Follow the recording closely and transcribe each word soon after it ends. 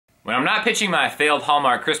When I'm not pitching my failed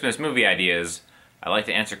Hallmark Christmas movie ideas, I like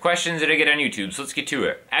to answer questions that I get on YouTube, so let's get to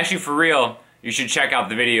it. Actually, for real, you should check out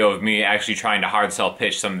the video of me actually trying to hard sell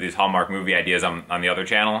pitch some of these Hallmark movie ideas on the other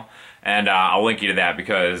channel, and I'll link you to that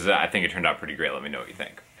because I think it turned out pretty great. Let me know what you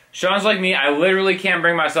think. Sean's like me, I literally can't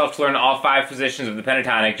bring myself to learn all 5 positions of the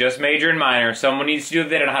pentatonic, just major and minor. Someone needs to do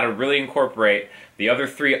that on how to really incorporate the other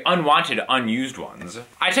 3 unwanted, unused ones.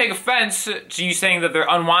 I take offense to you saying that they're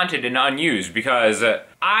unwanted and unused because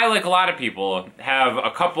I, like a lot of people, have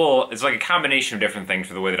a couple, it's like a combination of different things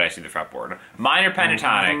for the way that I see the fretboard. Minor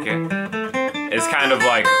pentatonic is kind of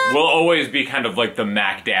like, will always be kind of like the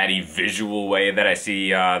Mac Daddy visual way that I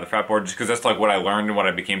see the fretboard, just because that's like what I learned and what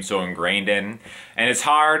I became so ingrained in. And it's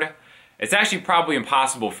hard. It's actually probably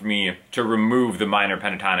impossible for me to remove the minor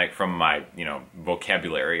pentatonic from my,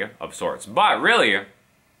 vocabulary of sorts. But really,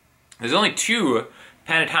 there's only 2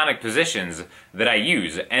 pentatonic positions that I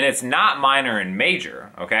use, and it's not minor and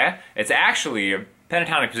major, okay? It's actually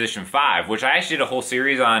pentatonic position 5, which I actually did a whole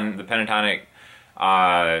series on the pentatonic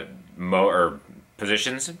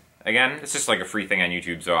positions. Again, it's just like a free thing on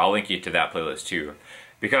YouTube, so I'll link you to that playlist too,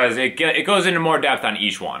 because it goes into more depth on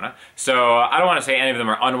each one. So I don't want to say any of them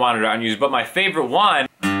are unwanted or unused, but my favorite one,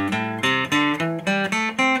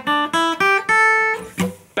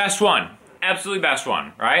 best one, absolutely best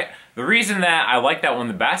one, right? The reason that I like that one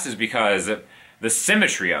the best is because the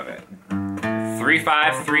symmetry of it. 3-5,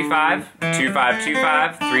 3-5, 2-5,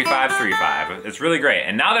 2-5, 3-5, 3-5. It's really great.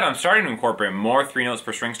 And now that I'm starting to incorporate more 3 notes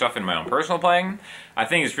per string stuff in my own personal playing, I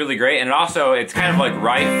think it's really great. And it's kind of like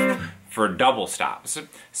rife for double stops.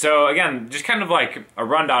 So again, just kind of like a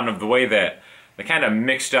rundown of the way that the kind of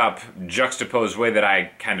mixed up, juxtaposed way that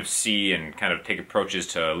I kind of see and kind of take approaches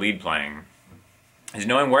to lead playing is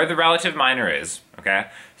knowing where the relative minor is, okay?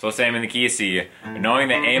 So let's say I'm in the key of C, but knowing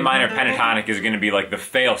that A minor pentatonic is gonna be like the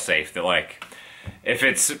fail-safe, that like, if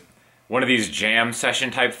it's one of these jam session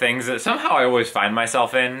type things that somehow I always find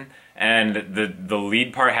myself in, and the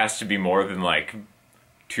lead part has to be more than like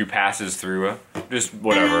 2 passes through, just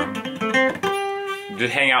whatever.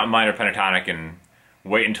 Just hang out in minor pentatonic and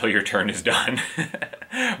wait until your turn is done.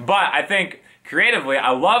 But I think creatively,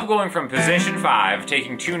 I love going from position 5,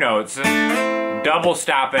 taking 2 notes, double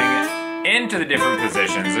stopping into the different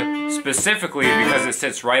positions, specifically because it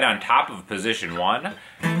sits right on top of position 1.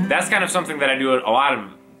 That's kind of something that I do a lot of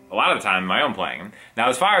the time in my own playing. Now,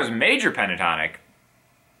 as far as major pentatonic,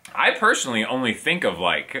 I personally only think of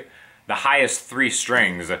like the highest 3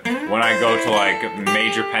 strings when I go to like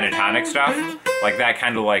major pentatonic stuff, like that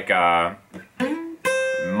kind of like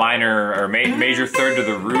minor or major third to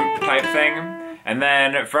the root type thing. And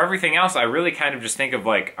then for everything else, I really kind of just think of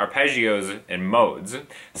like arpeggios and modes.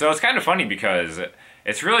 So it's kind of funny because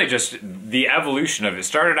it's really just the evolution of it. It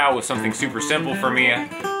started out with something super simple for me.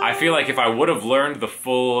 I feel like if I would have learned the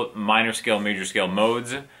full minor scale, major scale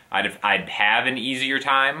modes, I'd have an easier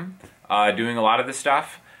time doing a lot of this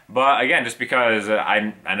stuff. But again, just because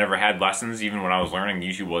I never had lessons, even when I was learning,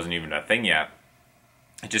 YouTube wasn't even a thing yet.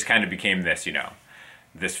 It just kind of became this,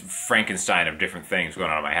 this Frankenstein of different things going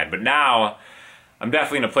on in my head. But now, I'm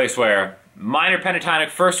definitely in a place where minor pentatonic,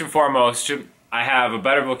 first and foremost, I have a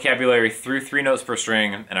better vocabulary through 3 notes per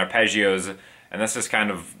string and arpeggios, and that's just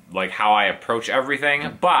kind of like how I approach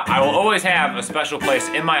everything. But I will always have a special place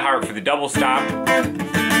in my heart for the double stop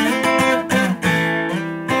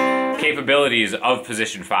capabilities of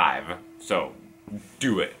position 5. So,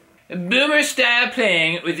 do it. Boomer style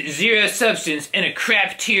playing with 0 substance and a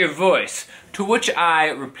crap tier voice. To which I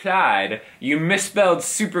replied, "You misspelled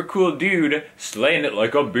super cool dude, slaying it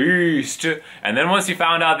like a beast." And then once he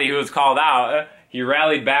found out that he was called out, he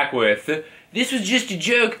rallied back with, "This was just a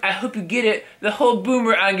joke, I hope you get it. The whole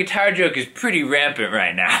boomer on guitar joke is pretty rampant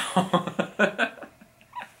right now."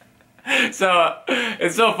 So,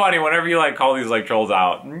 it's so funny whenever you like call these like trolls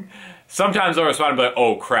out. Sometimes I'll respond and be like,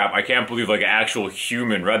 "Oh crap, I can't believe like an actual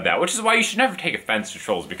human read that," which is why you should never take offense to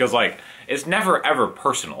trolls, because like, it's never ever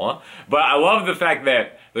personal. But I love the fact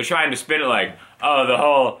that they're trying to spin it like, oh, the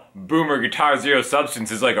whole boomer guitar 0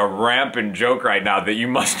 substance is like a rampant joke right now that you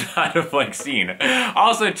must not have like seen.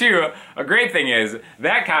 Also too, a great thing is,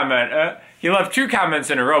 that comment, he left 2 comments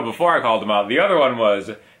in a row before I called him out. The other one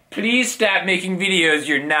was, "Please stop making videos,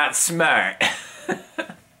 you're not smart."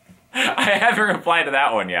 I haven't replied to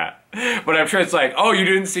that one yet. But I'm sure it's like, oh, you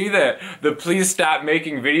didn't see the "please stop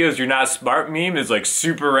making videos, you're not smart" meme is like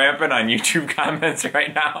super rampant on YouTube comments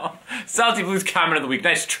right now. Salty Blues comment of the week,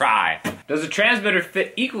 nice try. Does a transmitter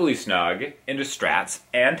fit equally snug into Strats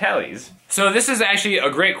and Tellies? So this is actually a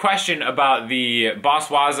great question about the Boss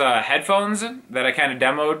Waza headphones that I kind of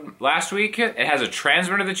demoed last week. It has a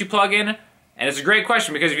transmitter that you plug in And it's a great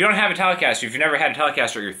question because if you don't have a Telecaster, if you've never had a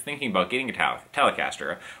Telecaster or you're thinking about getting a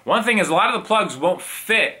Telecaster, one thing is a lot of the plugs won't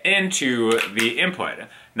fit into the input.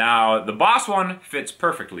 Now, the Boss one fits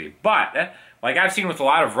perfectly, but like I've seen with a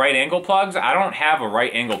lot of right angle plugs, I don't have a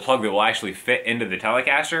right angle plug that will actually fit into the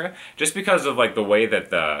Telecaster just because of like the way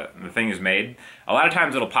that the thing is made. A lot of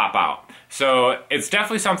times it'll pop out. So it's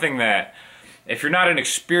definitely something that if you're not an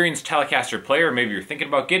experienced Telecaster player, maybe you're thinking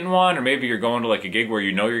about getting one, or maybe you're going to like a gig where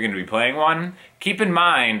you know you're going to be playing one, keep in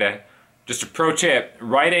mind, just a pro tip,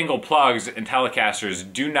 right angle plugs and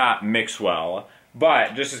Telecasters do not mix well.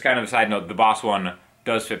 But just as kind of a side note, the Boss one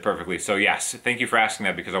does fit perfectly. So yes, thank you for asking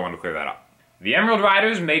that because I wanted to clear that up. The Emeryld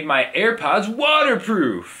Ryders made my AirPods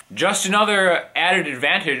waterproof. Just another added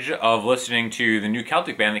advantage of listening to the new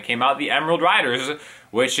Celtic band that came out, the Emeryld Ryders,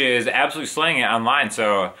 which is absolutely slaying it online.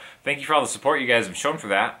 So thank you for all the support you guys have shown for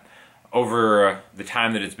that over the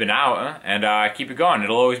time that it's been out. And keep it going.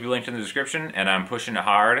 It'll always be linked in the description, and I'm pushing it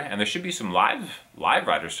hard. And there should be some live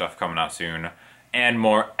Ryder stuff coming out soon, and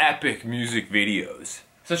more epic music videos.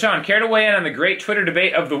 So Sean, care to weigh in on the great Twitter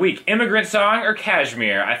debate of the week? Immigrant Song or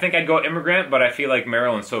Kashmir? I think I'd go Immigrant, but I feel like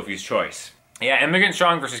Meryl and Sophie's choice. Yeah, Immigrant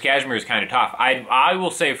Song versus Kashmir is kind of tough. I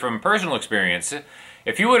will say from personal experience,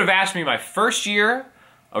 if you would have asked me my first year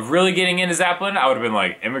of really getting into Zeppelin, I would have been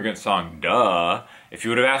like, Immigrant Song, duh. If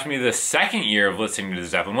you would have asked me the second year of listening to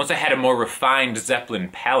Zeppelin, once I had a more refined Zeppelin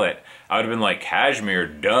palette, I would have been like, Kashmir,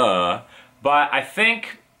 duh. But I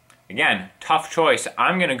think, again, tough choice.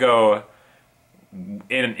 I'm going to go,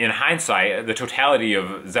 in hindsight, the totality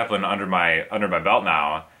of Zeppelin under my belt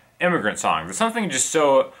now, Immigrant Song. There's something just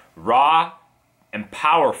so raw and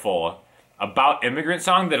powerful about Immigrant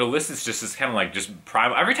Song that elicits just this kind of like just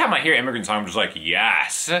primal. Every time I hear Immigrant Song, I'm just like,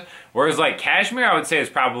 yes. Whereas like Kashmir, I would say is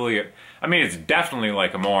probably, I mean, it's definitely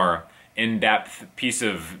like a more in-depth piece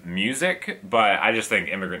of music, but I just think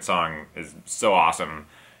Immigrant Song is so awesome.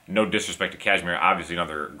 No disrespect to Kashmir, obviously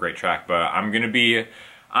another great track, but I'm gonna be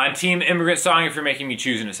on Team Immigrant Song if you're making me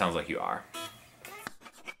choose, and it sounds like you are.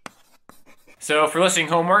 So for listening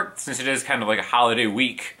homework, since it is kind of like a holiday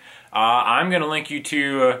week, I'm going to link you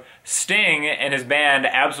to Sting and his band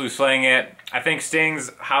absolutely slaying it. I think Sting's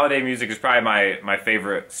holiday music is probably my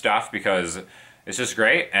favorite stuff because it's just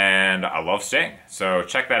great, and I love Sting. So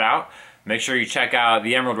check that out. Make sure you check out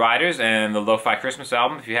the Emeryld Ryders and the Lo-Fi Christmas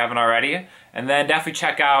album if you haven't already. And then definitely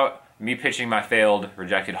check out me pitching my failed,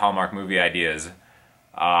 rejected Hallmark movie ideas.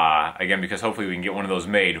 Again, because hopefully we can get one of those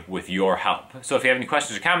made with your help. So if you have any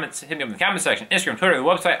questions or comments, hit me up in the comment section, Instagram, Twitter, the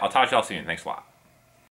website. I'll talk to y'all soon. Thanks a lot.